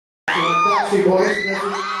Backstreet Boys.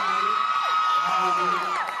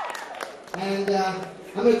 And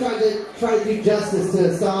I'm going to try to do justice to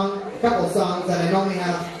a couple of songs that I normally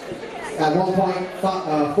have at one point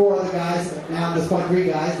 4 other guys, now at this point 3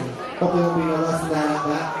 guys, and hopefully it won't be no less than that at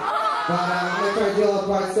that. But I'm going to try to do all the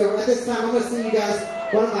parts. So at this time I'm going to sing you guys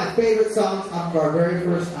one of my favorite songs off of our very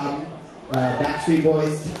first album, Backstreet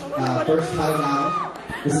Boys' first title album.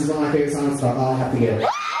 This is one of my favorite songs called All I Have to Give.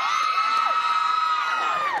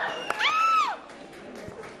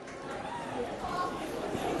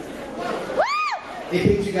 It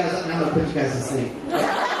picks you guys up, and I'm going to put you guys to sleep.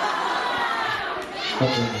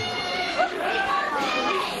 Hopefully.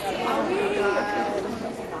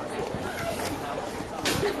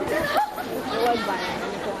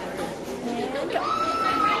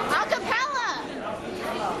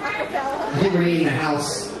 I think we're needing a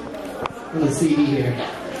house on the CD here.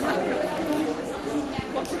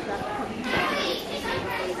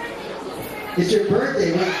 It's your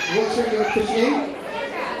birthday. What's your name?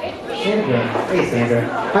 Sandra. Hey, Sandra.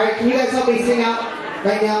 All right, can you guys help me sing out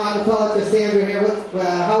right now? I'm going to call up to Sandra here.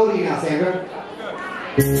 How old are you now, Sandra?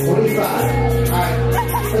 25. All right,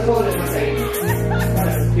 let's hold it in a second.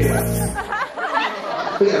 That's cute.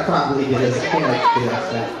 We got to properly do this. I can't do that.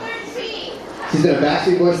 She's been a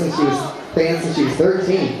Backstreet Boy since she was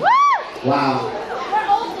 13. Wow.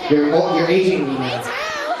 You're aging me now.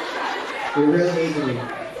 You're really aging me.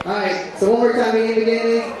 Alright, so one more time in the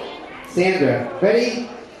beginning. Sandra, ready?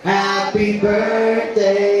 Happy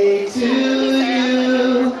birthday to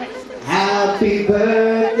you. Happy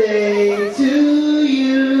birthday to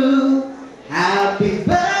you. Happy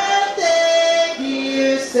birthday,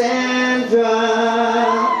 dear Sandra.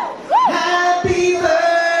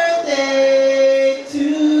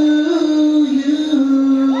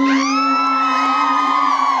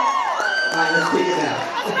 Let's take it out.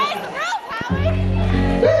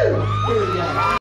 Woo! Here we go.